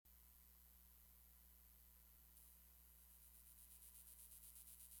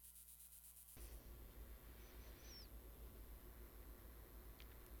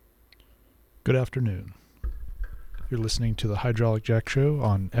Good afternoon. You're listening to the Hydraulic Jack Show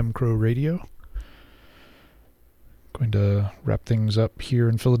on mcrowradio. Going to wrap things up here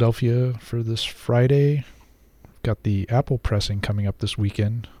in Philadelphia for this Friday. We've got the apple pressing coming up this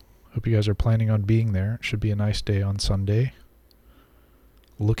weekend. Hope you guys are planning on being there. It should be a nice day on Sunday.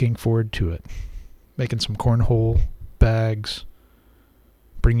 Looking forward to it. Making some cornhole bags.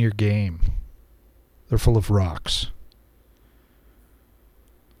 Bring your game. They're full of rocks.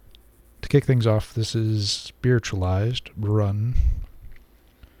 To kick things off, this is Spiritualized Run.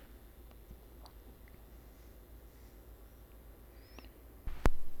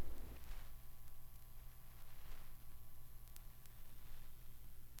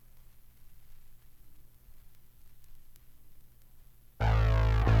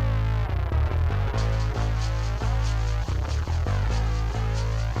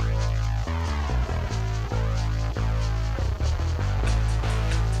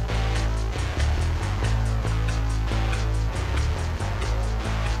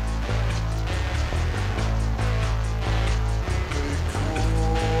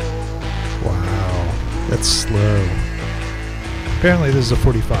 That's slow. Apparently this is a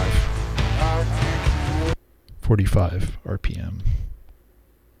 45 RPM.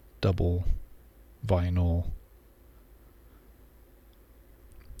 Double vinyl.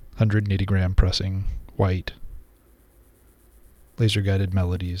 180 gram pressing. White. Laser guided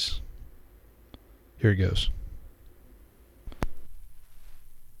melodies. Here it goes.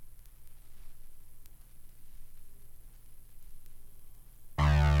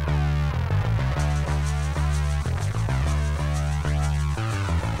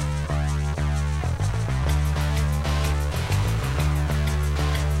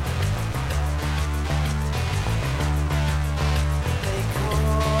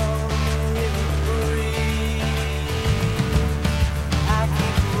 I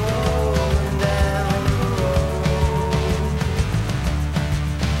keep rolling down the road.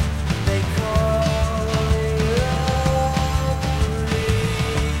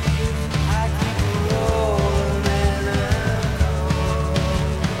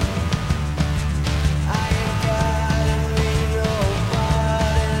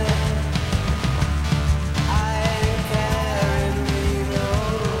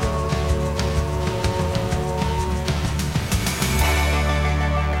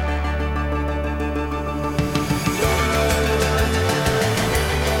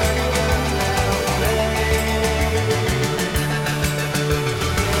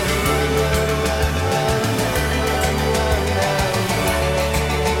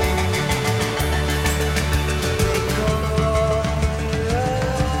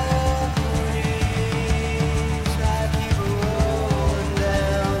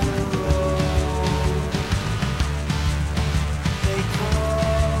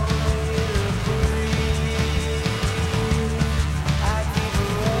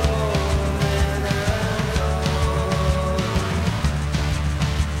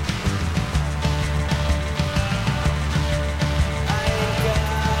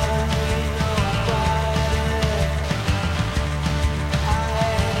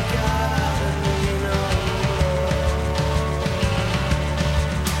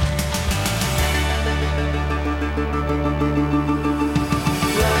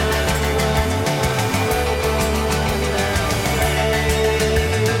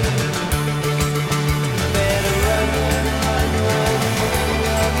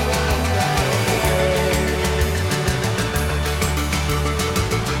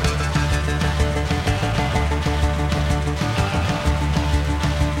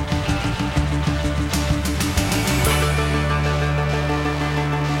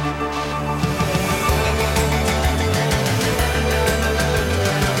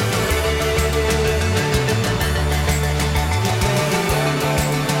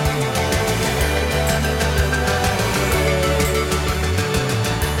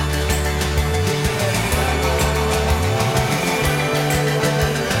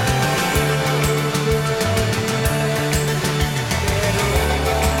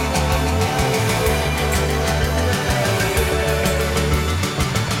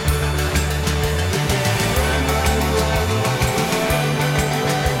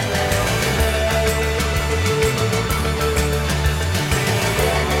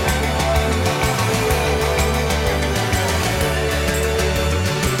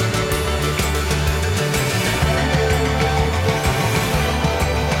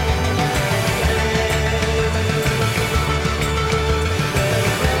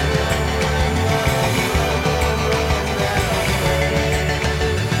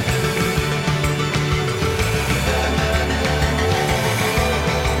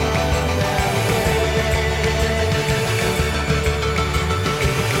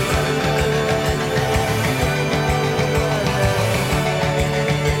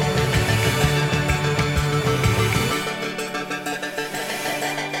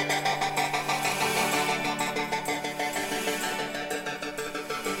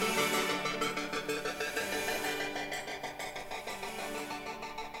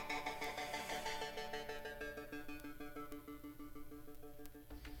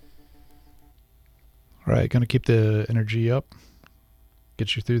 All right, going to keep the energy up,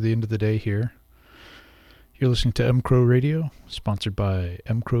 get you through the end of the day here. You're listening to mcrowradio, sponsored by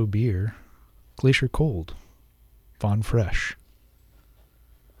mcrow Beer, Glacier Cold, Von Fresh.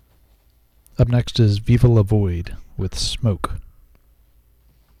 Up next is Viva La Void with Smoke.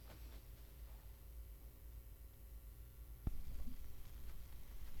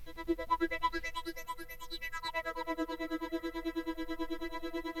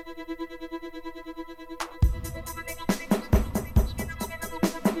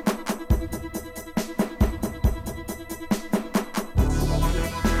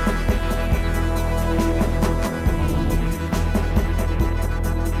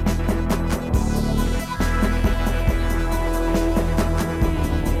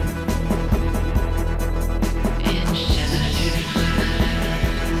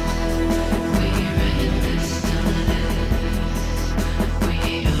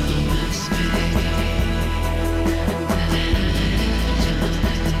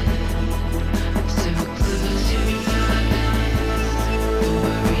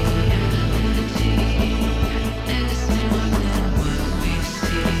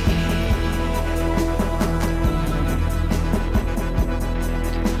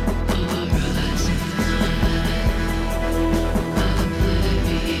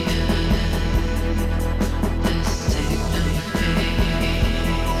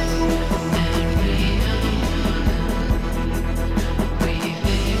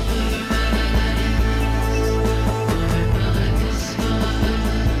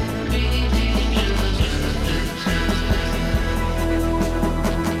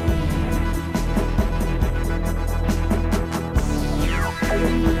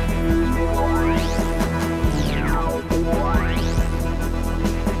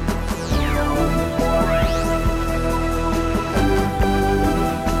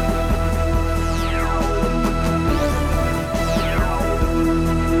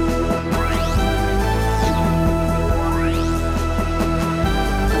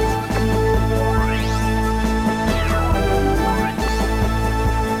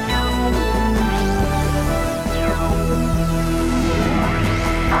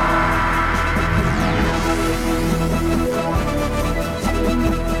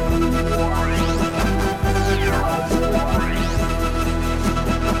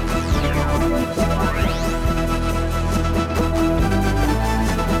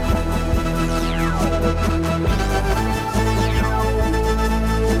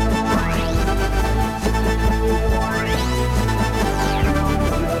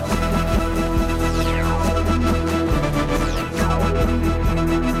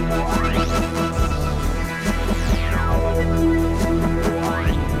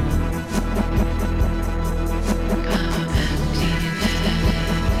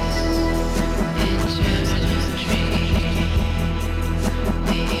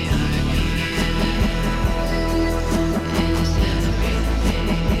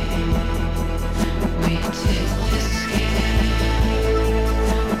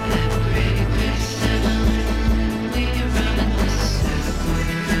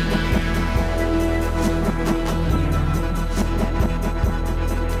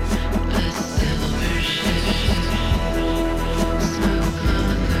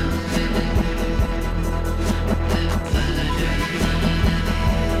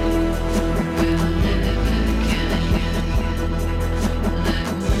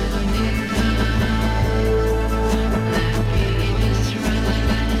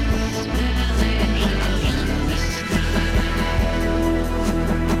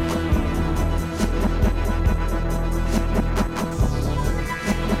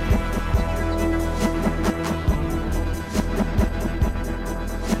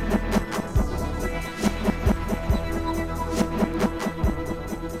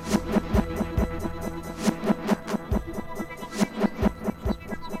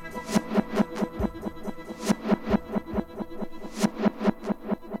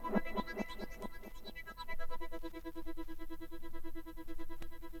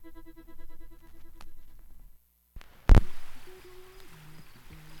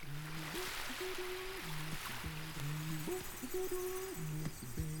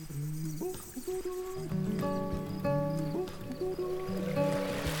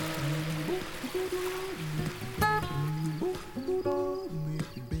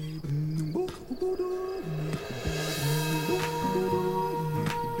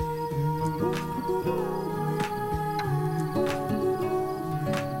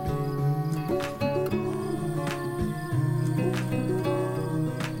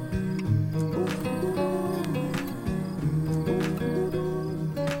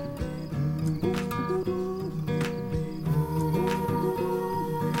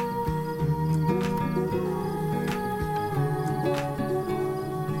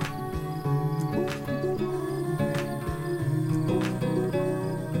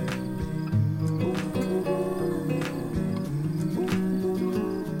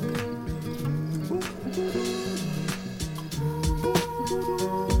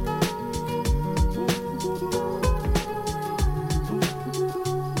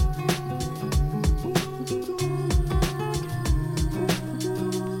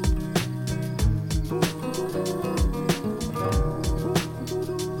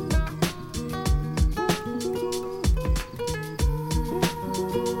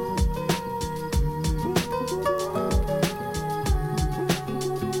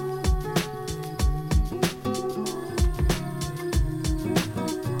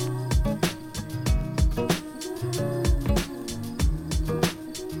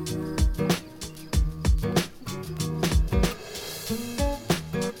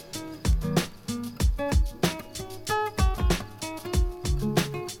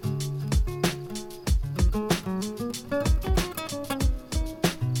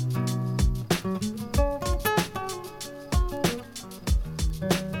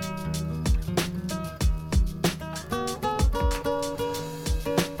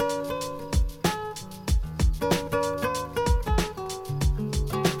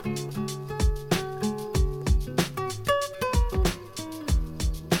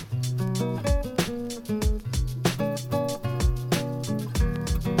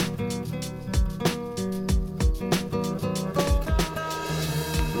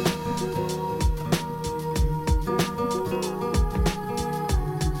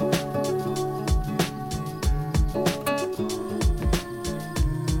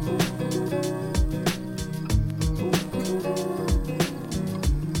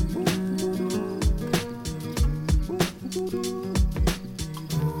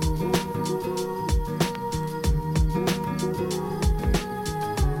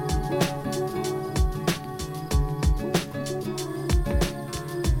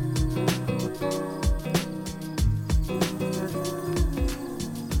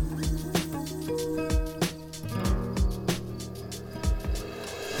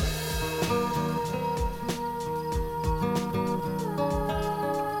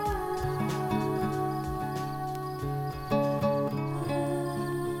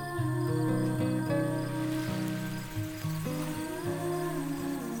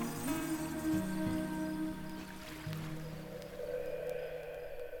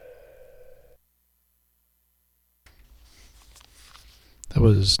 That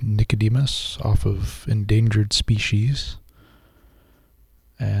was Nicodemus off of Endangered Species.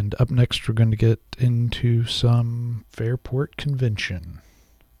 And up next we're going to get into some Fairport Convention.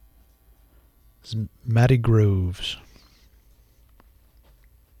 This is Matty Groves.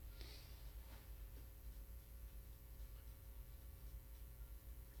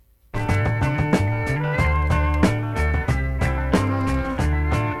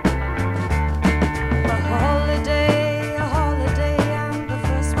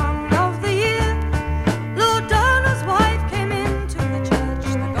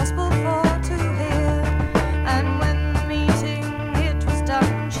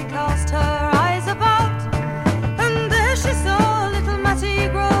 And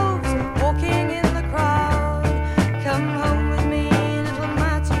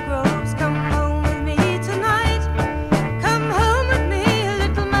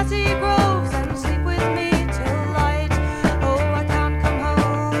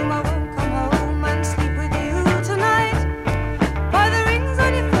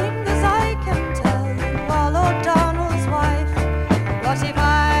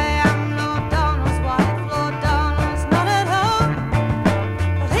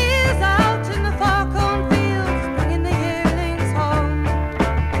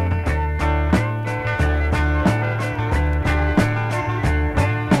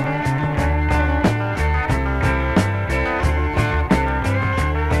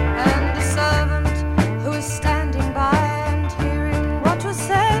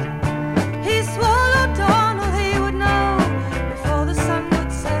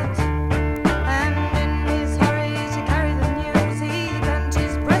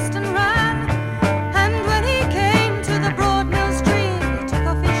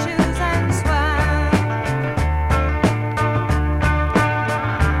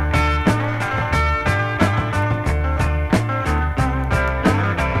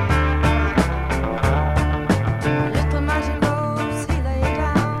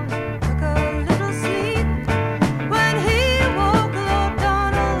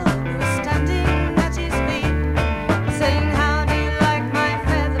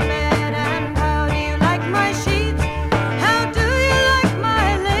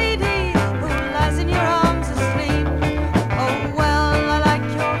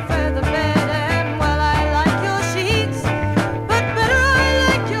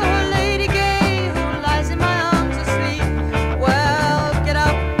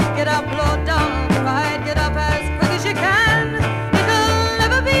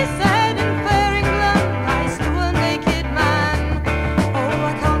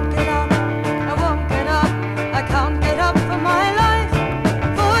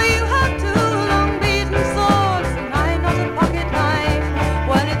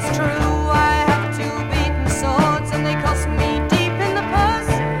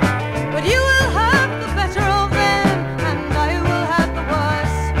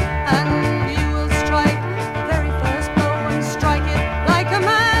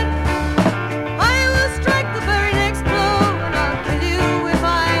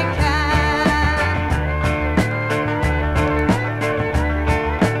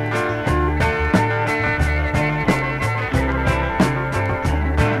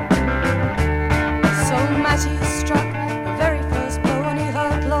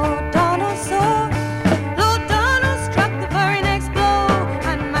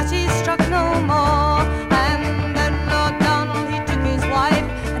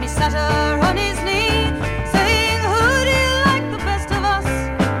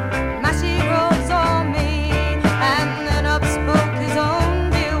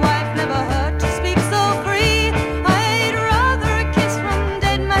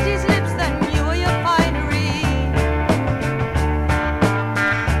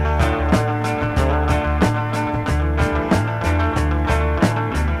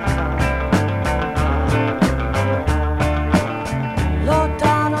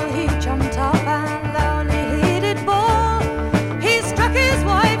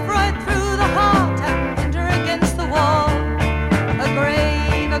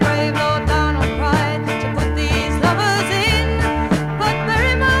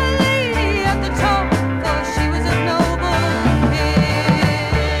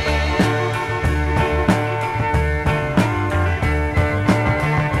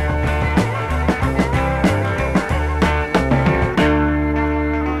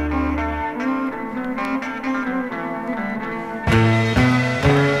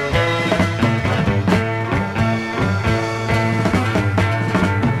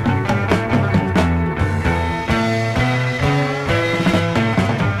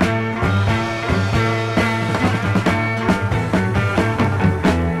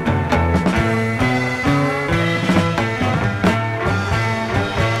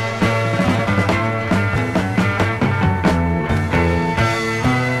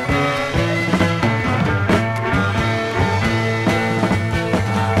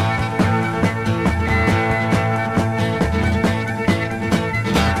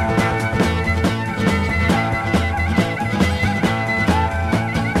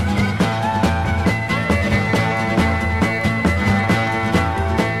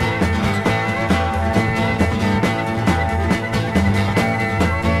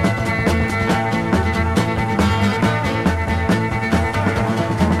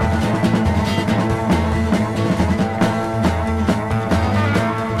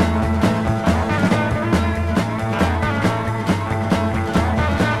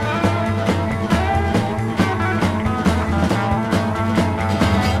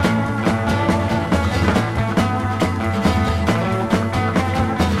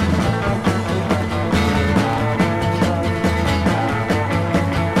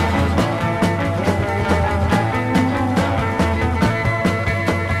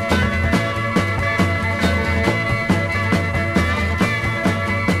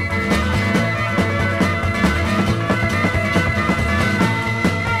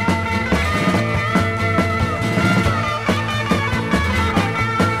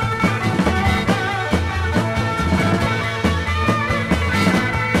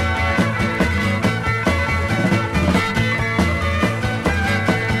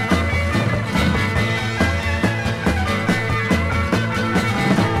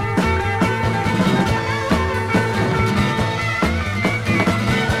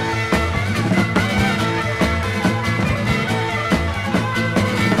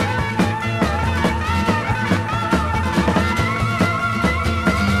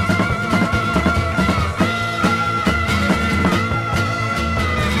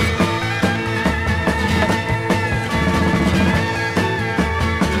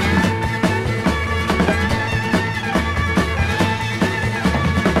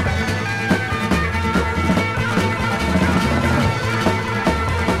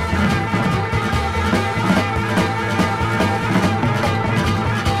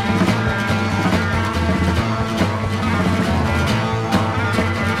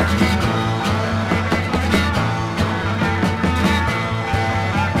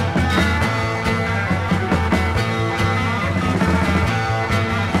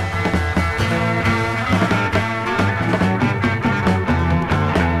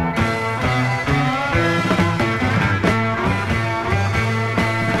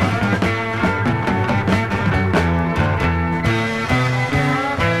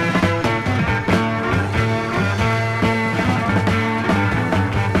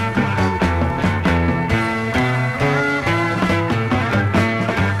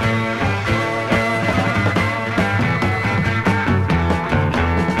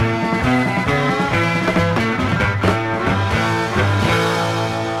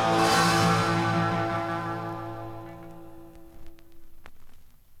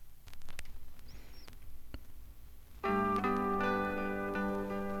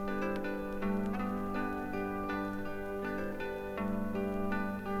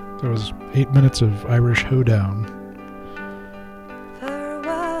There was 8 minutes of Irish hoedown.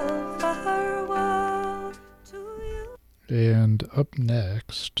 Farewell, farewell to you. And up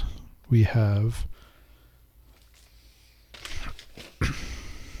next, we have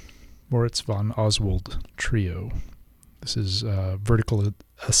Moritz von Oswald Trio. This is Vertical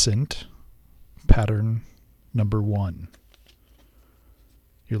Ascent, pattern number 1.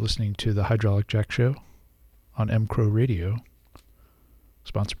 You're listening to the Hydraulic Jack Show on mcrowradio,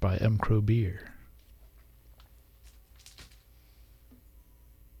 sponsored by mcrow Beer.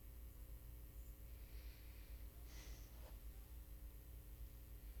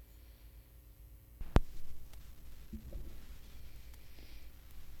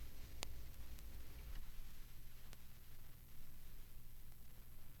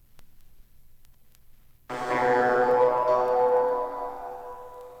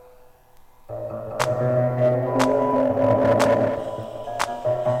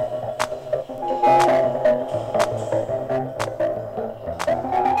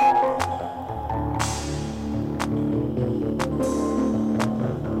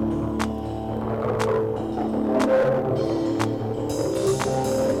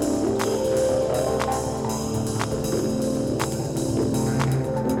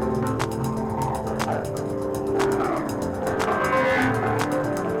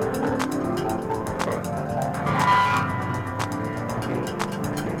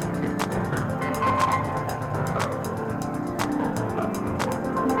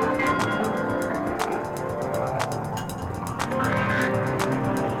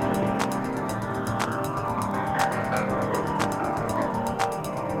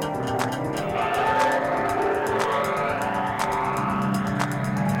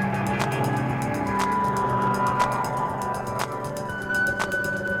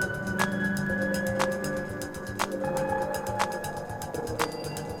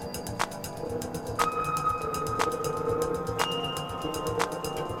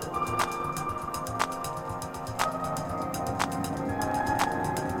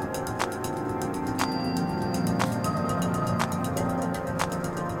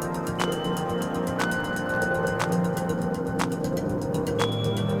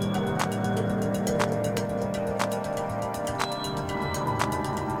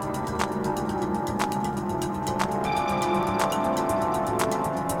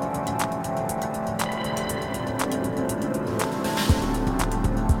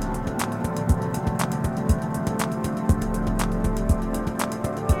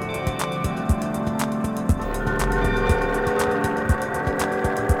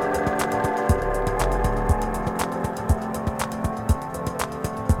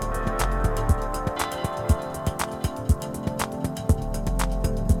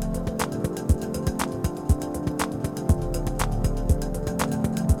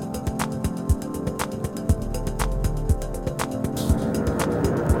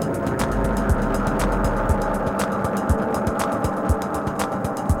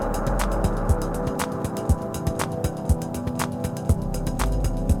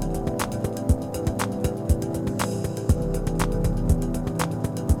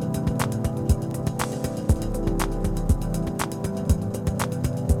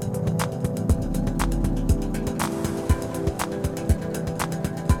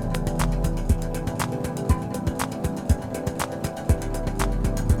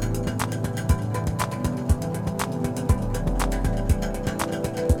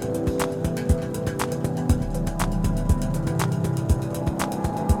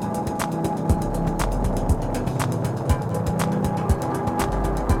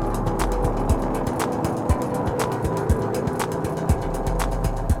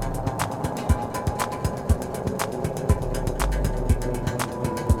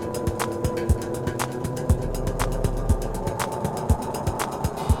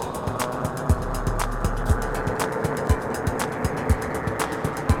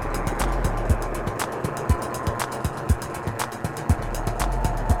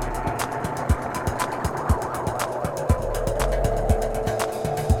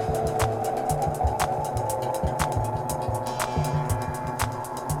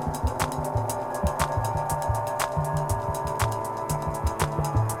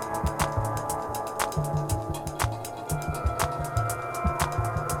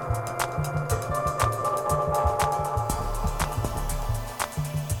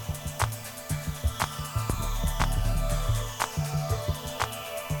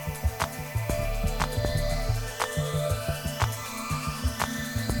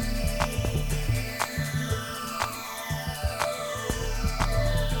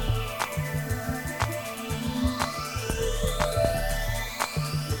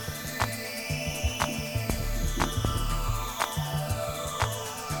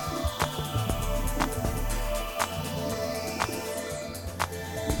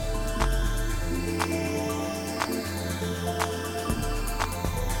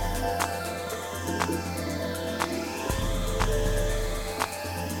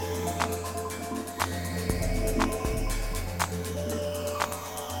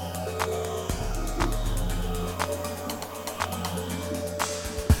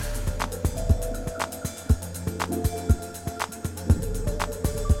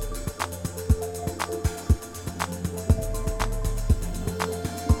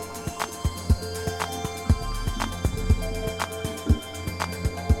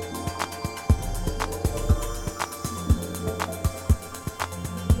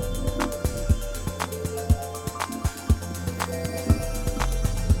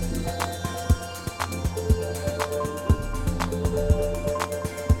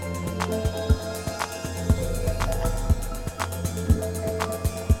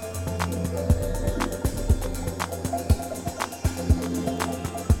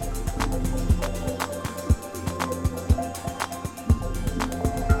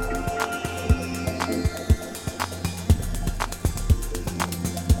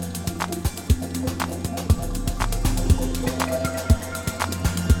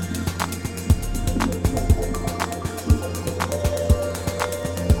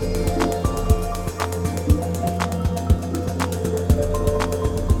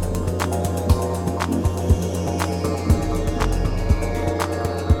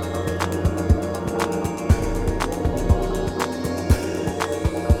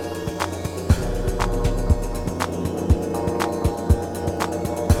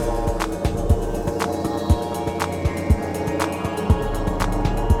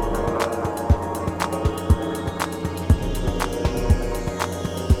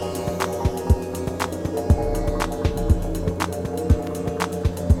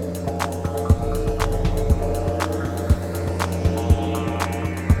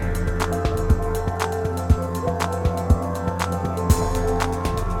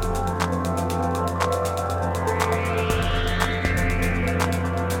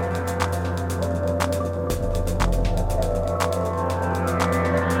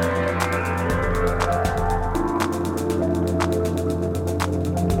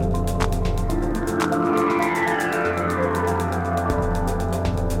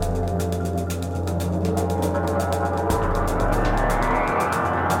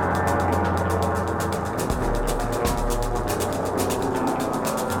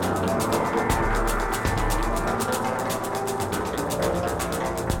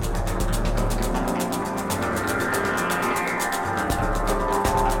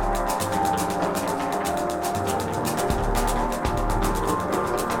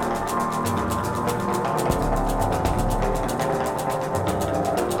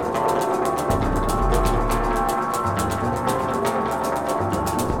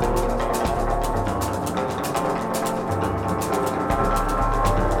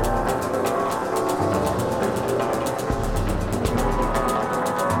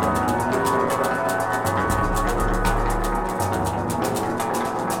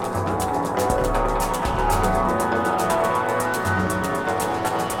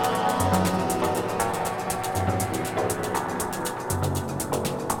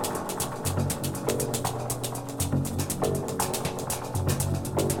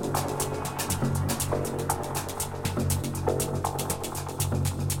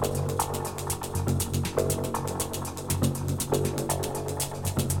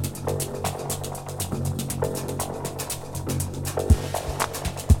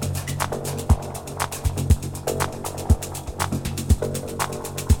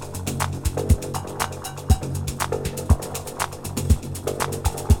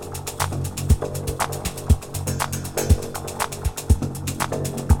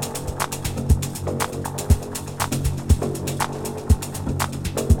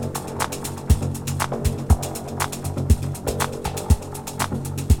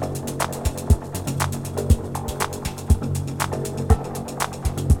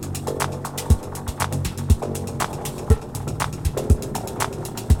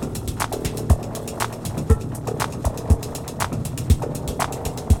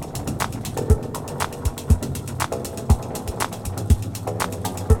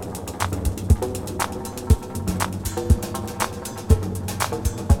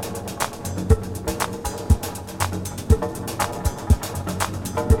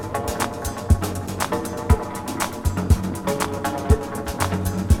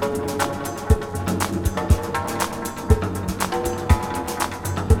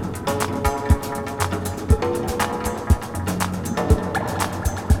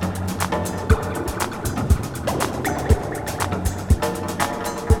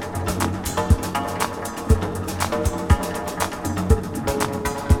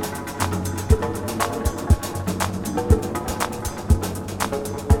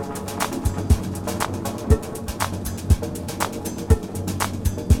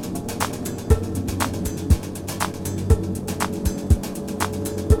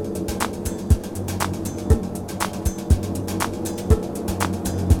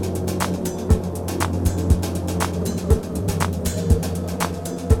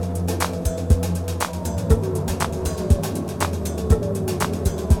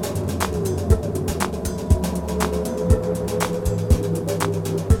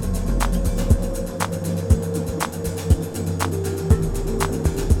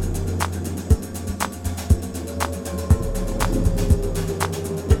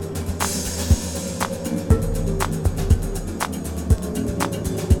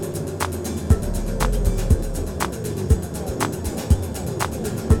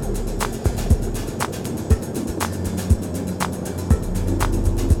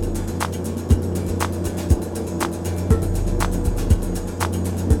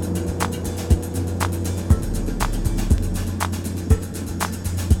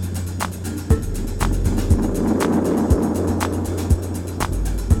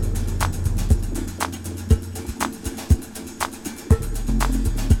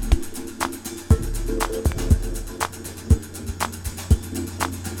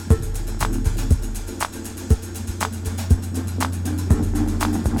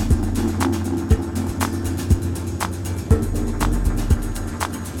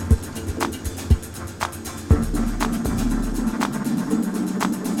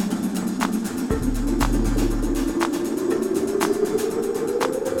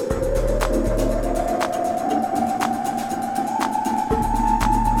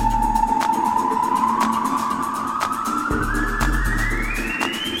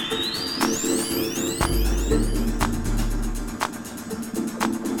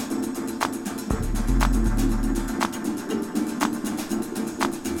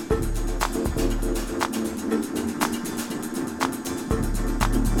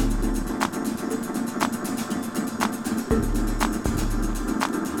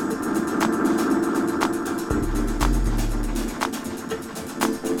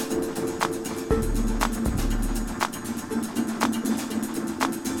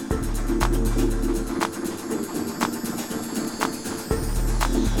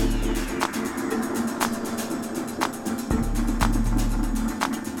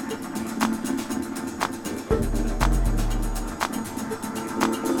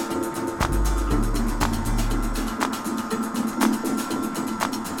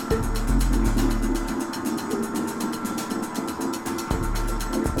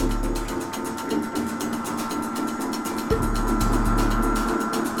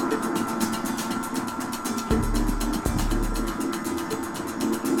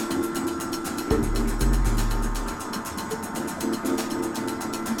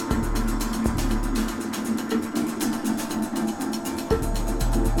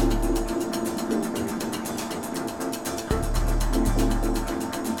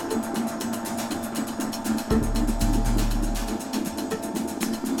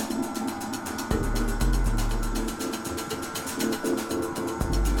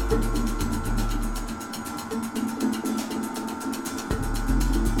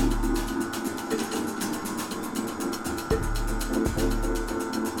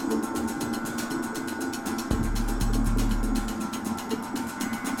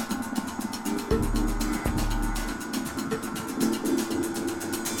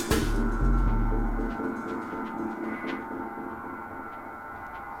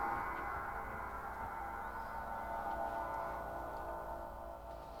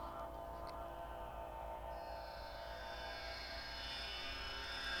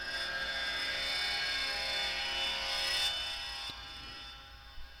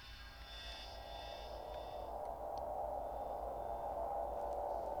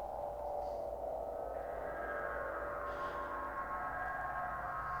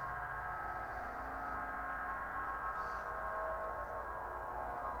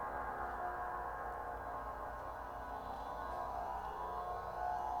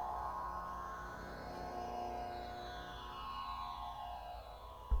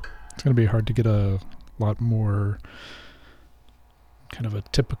 It's going to be hard to get a lot more kind of a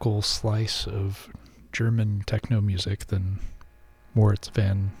typical slice of German techno music than Moritz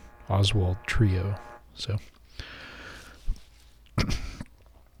van Oswald Trio. So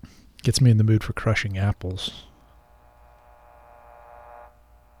gets me in the mood for crushing apples.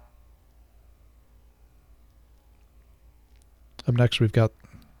 Up next, we've got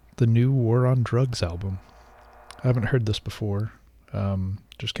the new War on Drugs album. I haven't heard this before.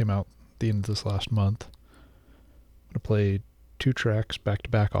 Just came out at the end of this last month. I'm going to play 2 tracks back to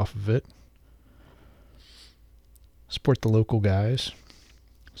back off of it. Support the local guys.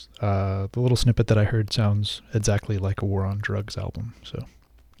 The little snippet that I heard sounds exactly like a War on Drugs album, so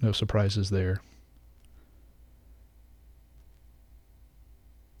no surprises there.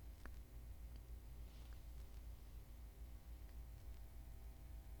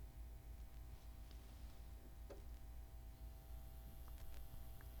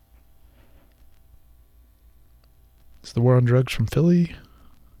 It's the War on Drugs from Philly.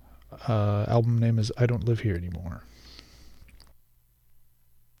 Album name is I Don't Live Here Anymore.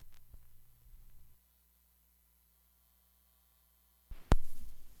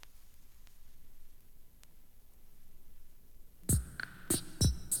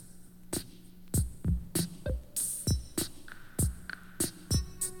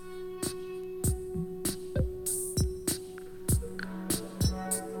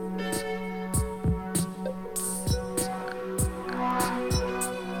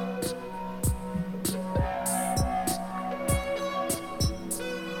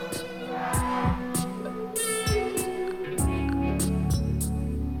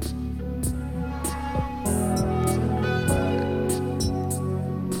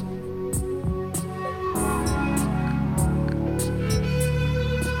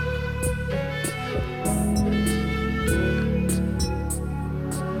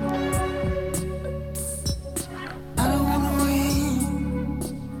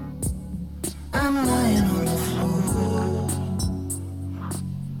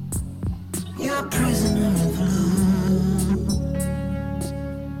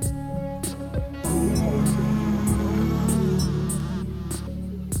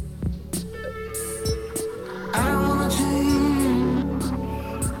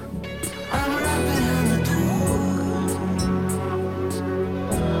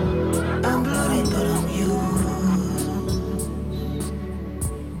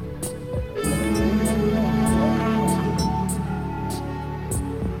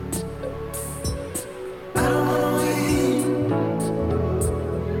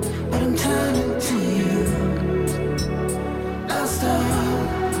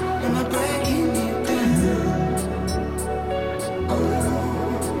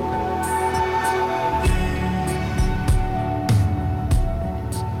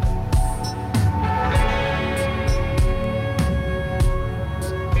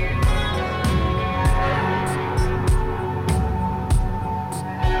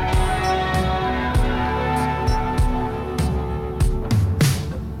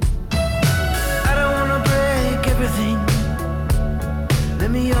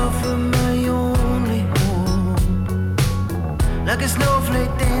 Like a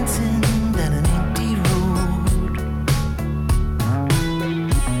snowflake dancing down an empty road.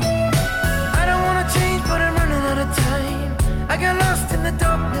 I don't wanna change, but I'm running out of time. I got lost in the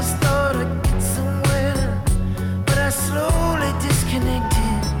darkness, thought I'd get somewhere, but I slowly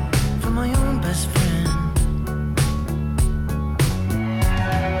disconnected from my own best friend.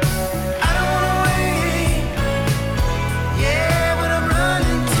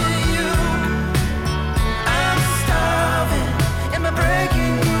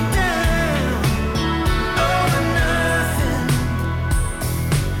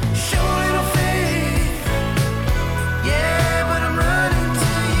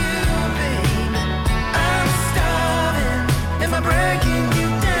 Breaking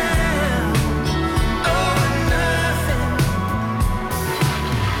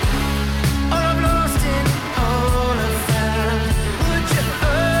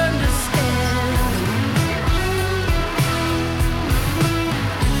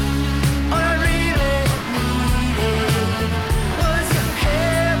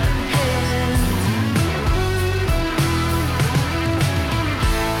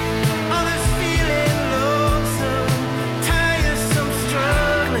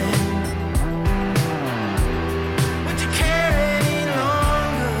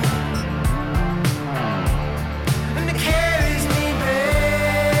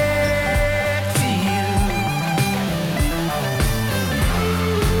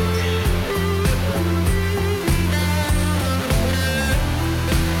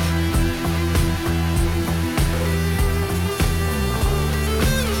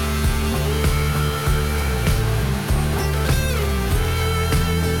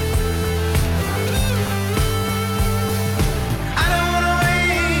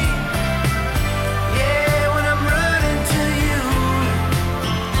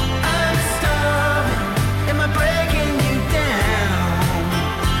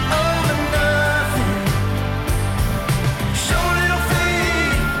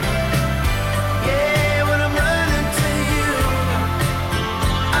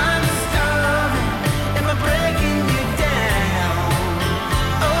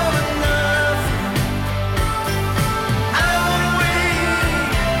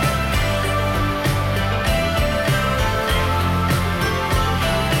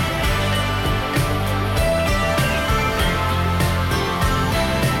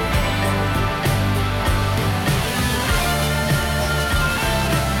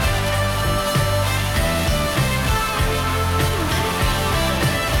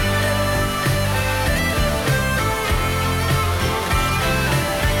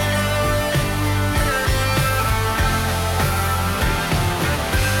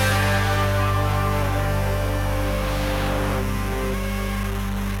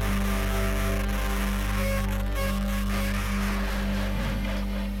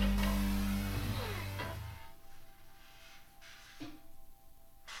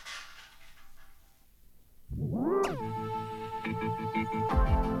I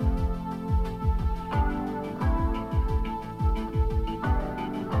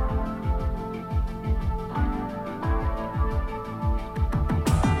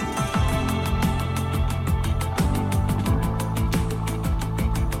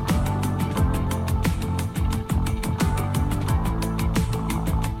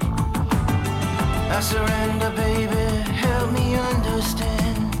surrender, baby, help me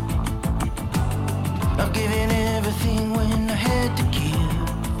understand. I've given everything when I had to give.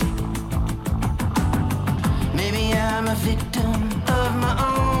 Maybe I'm a victim of my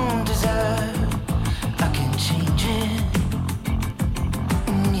own desire. I can change it,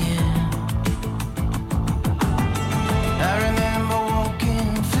 yeah. I remember walking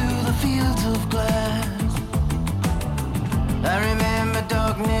through the fields of glass. I remember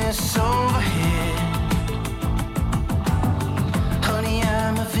darkness overhead. Honey,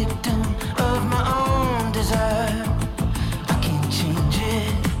 I'm a victim of my own desire. I can change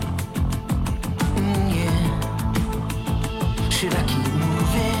it, yeah. Should I keep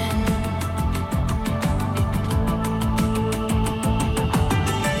moving?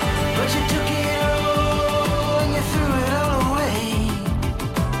 But you took it all and you threw it all away.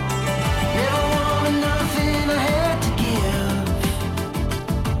 Never wanted nothing I had to give.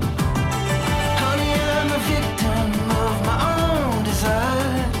 Honey, I'm a victim of my own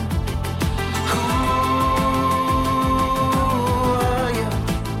desire. Who are you?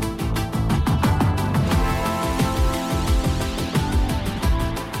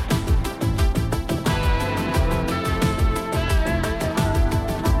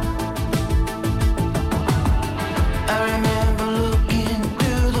 I remember looking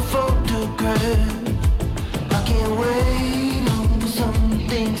through the photograph. I can't wait on some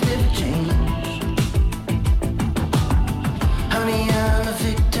things never change. Honey, I'm a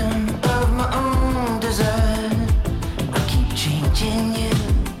victim of my own desire. I keep changing you,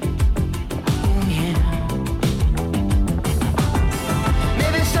 yeah.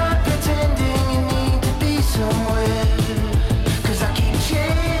 Maybe start pretending you need to be somewhere. 'Cause I keep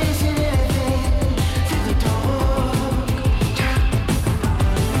chasing anything through the dark.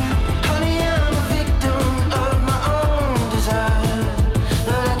 Honey, I'm a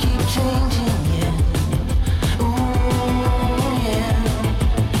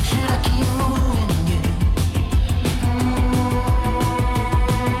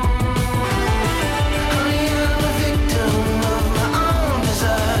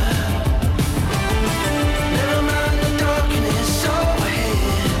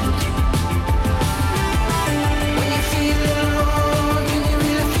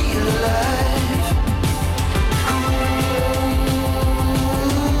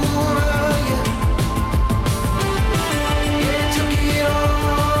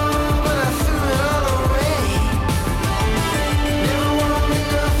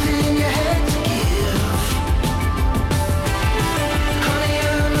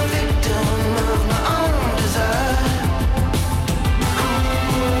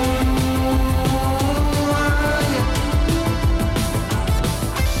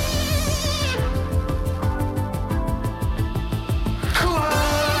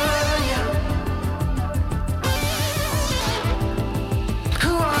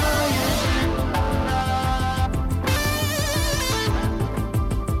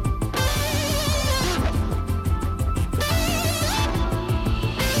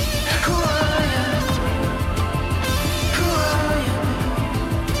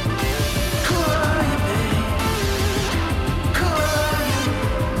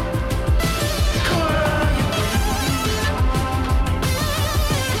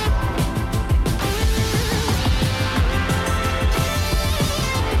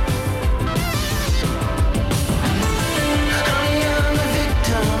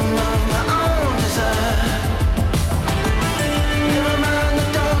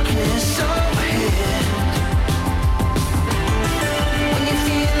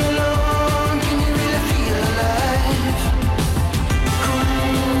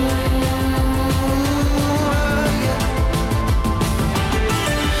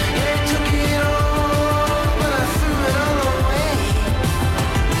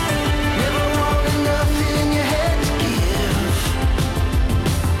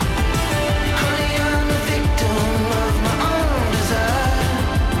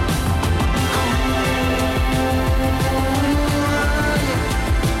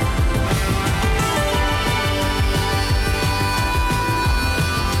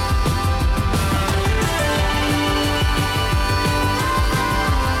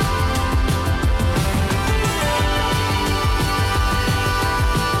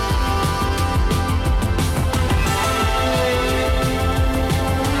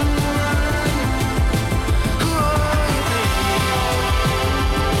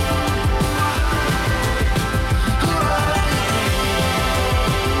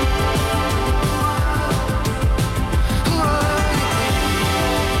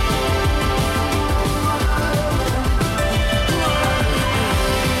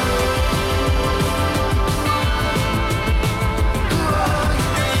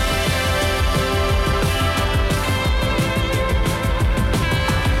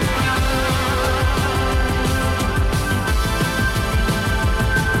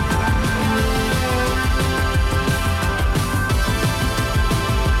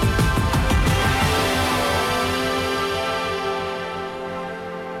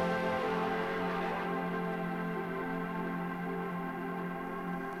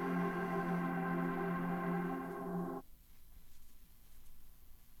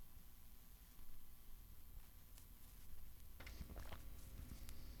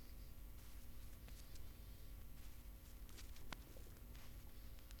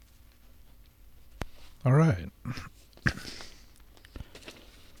All right.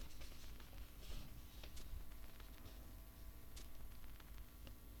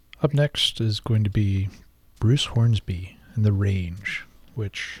 Up next is going to be Bruce Hornsby and The Range,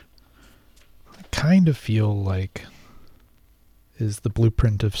 which I kind of feel like is the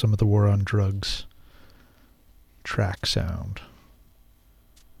blueprint of some of the War on Drugs track sound.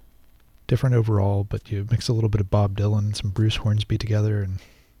 Different overall, but you mix a little bit of Bob Dylan and some Bruce Hornsby together and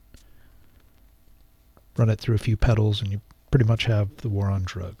run it through a few pedals and you pretty much have the War on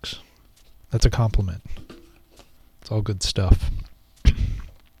Drugs. That's a compliment. It's all good stuff.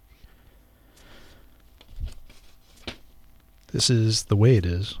 This is The Way It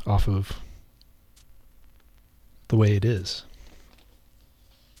Is off of The Way It Is.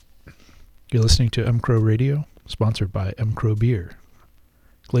 You're listening to mcrowradio, sponsored by mcrow Beer,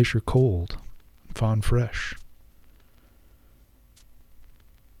 Glacier Cold, and Fawn Fresh.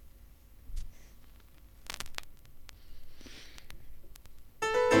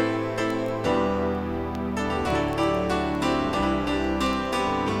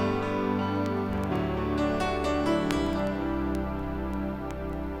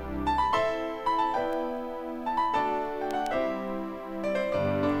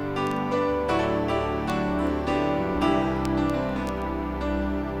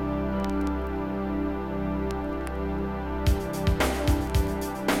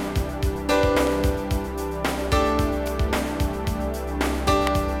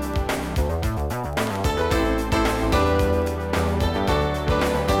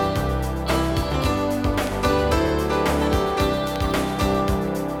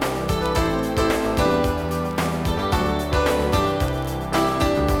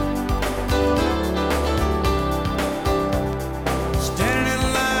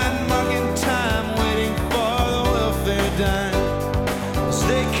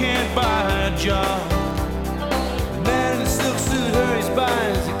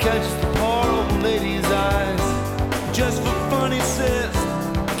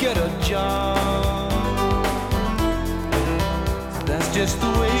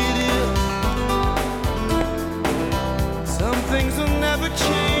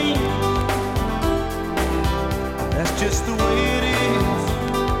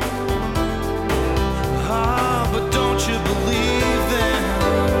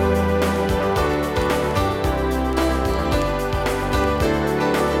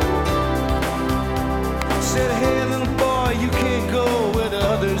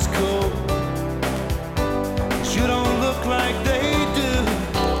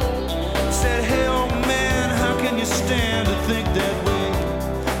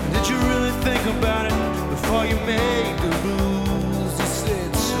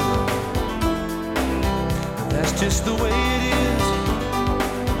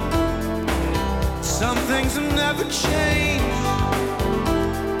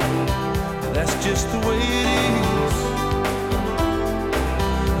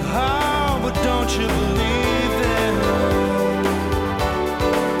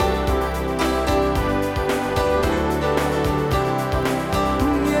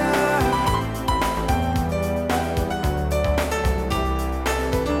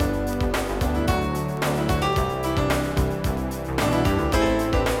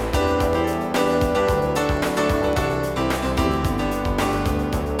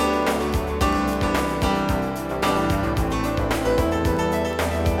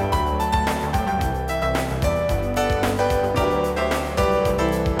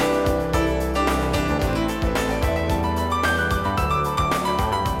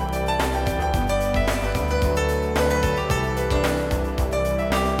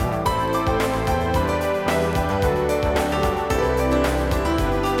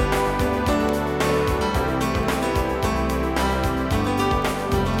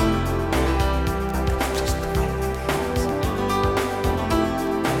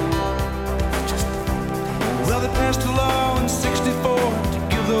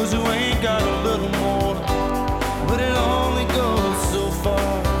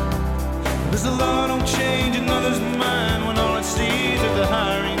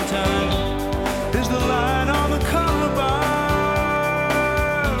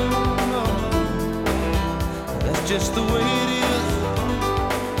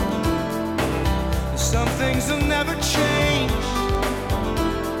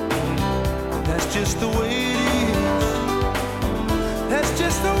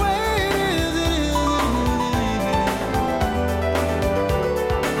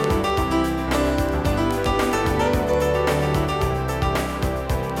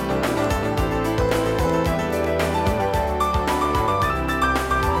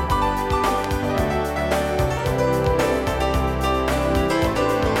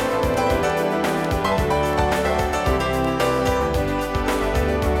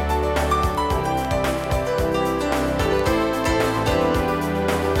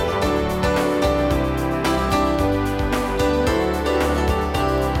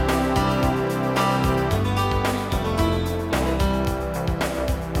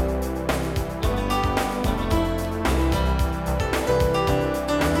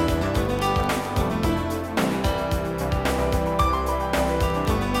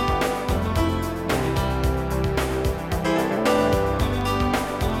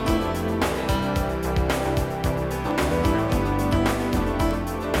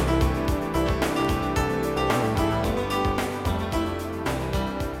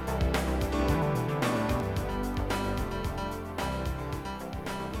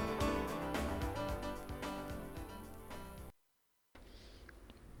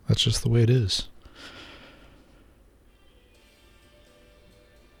 That's just the way it is.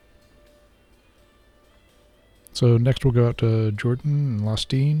 So next we'll go out to Jordan and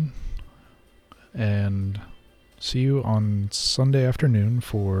Lostine and see you on Sunday afternoon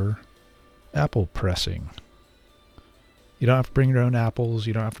for apple pressing. You don't have to bring your own apples.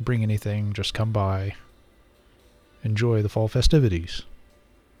 You don't have to bring anything. Just come by. Enjoy the fall festivities.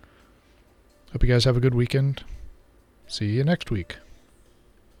 Hope you guys have a good weekend. See you next week.